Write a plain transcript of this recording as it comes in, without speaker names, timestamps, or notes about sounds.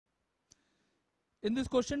In this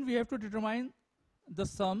question, we have to determine the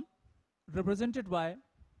sum represented by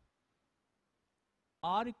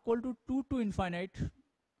r equal to 2 to infinite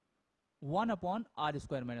 1 upon r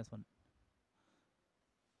square minus 1.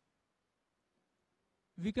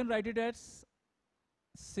 We can write it as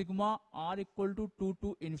sigma r equal to 2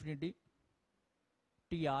 to infinity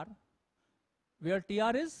tr, where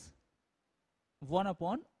tr is 1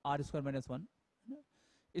 upon r square minus 1.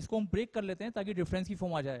 इसको हम break कर लेते हैं ताकि difference की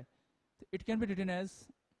form आ जाए. It can be written as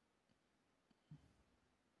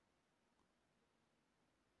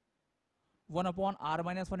one upon r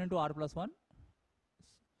minus 1 into r plus 1.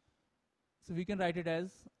 So we can write it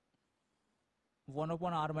as 1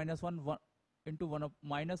 upon r minus 1 into 1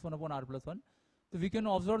 minus 1 upon r plus 1. So we can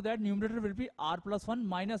observe that numerator will be r plus 1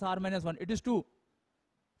 minus r minus 1. It is 2.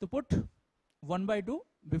 So put 1 by 2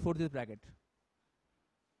 before this bracket.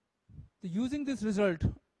 So using this result,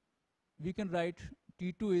 we can write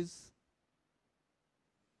T2 is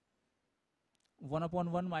 1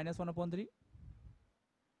 upon 1 minus 1 upon 3.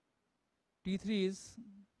 T3 is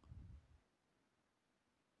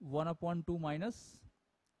 1 upon 2 minus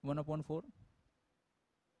 1 upon 4.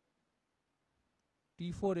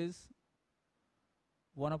 T4 is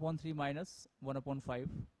 1 upon 3 minus 1 upon 5.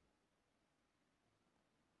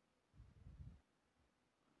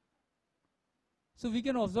 So we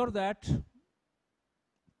can observe that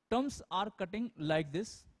terms are cutting like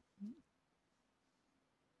this.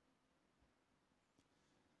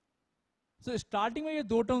 So starting में ये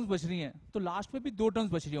दो terms बच रही हैं, तो last में भी दो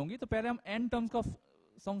टर्म्स बच रही होंगी. तो पहले हम n टर्म्स का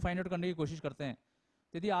सम फाइंड आउट करने की कोशिश करते हैं.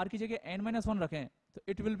 यदि r की जगह n माइनस 1 रखें तो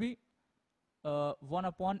it will be 1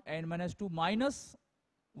 upon n minus 2 minus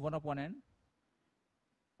 1 upon n,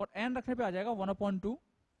 और n रखने पे आ जाएगा 1 upon 2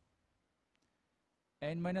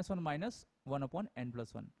 n minus 1 minus 1 upon n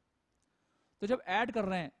plus 1. तो जब ऐड कर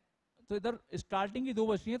रहे हैं तो इधर स्टार्टिंग की दो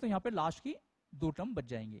बच रही है, तो यहाँ पे लास्ट की दो टर्म बच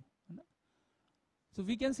जाएंगे. So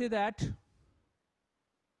we can say that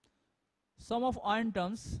sum of n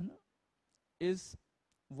terms is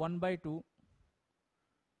 1 by 2,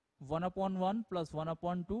 1 upon 1 plus 1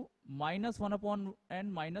 upon 2 minus 1 upon n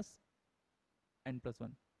minus n plus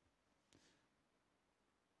 1.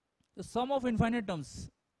 The sum of infinite terms,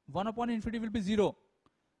 1 upon infinity will be 0.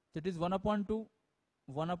 That is 1 upon 2,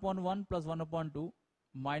 1 upon 1 plus 1 upon 2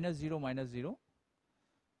 minus 0 minus 0.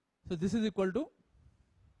 So this is equal to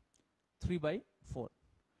 3 by 4.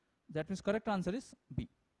 That means correct answer is B.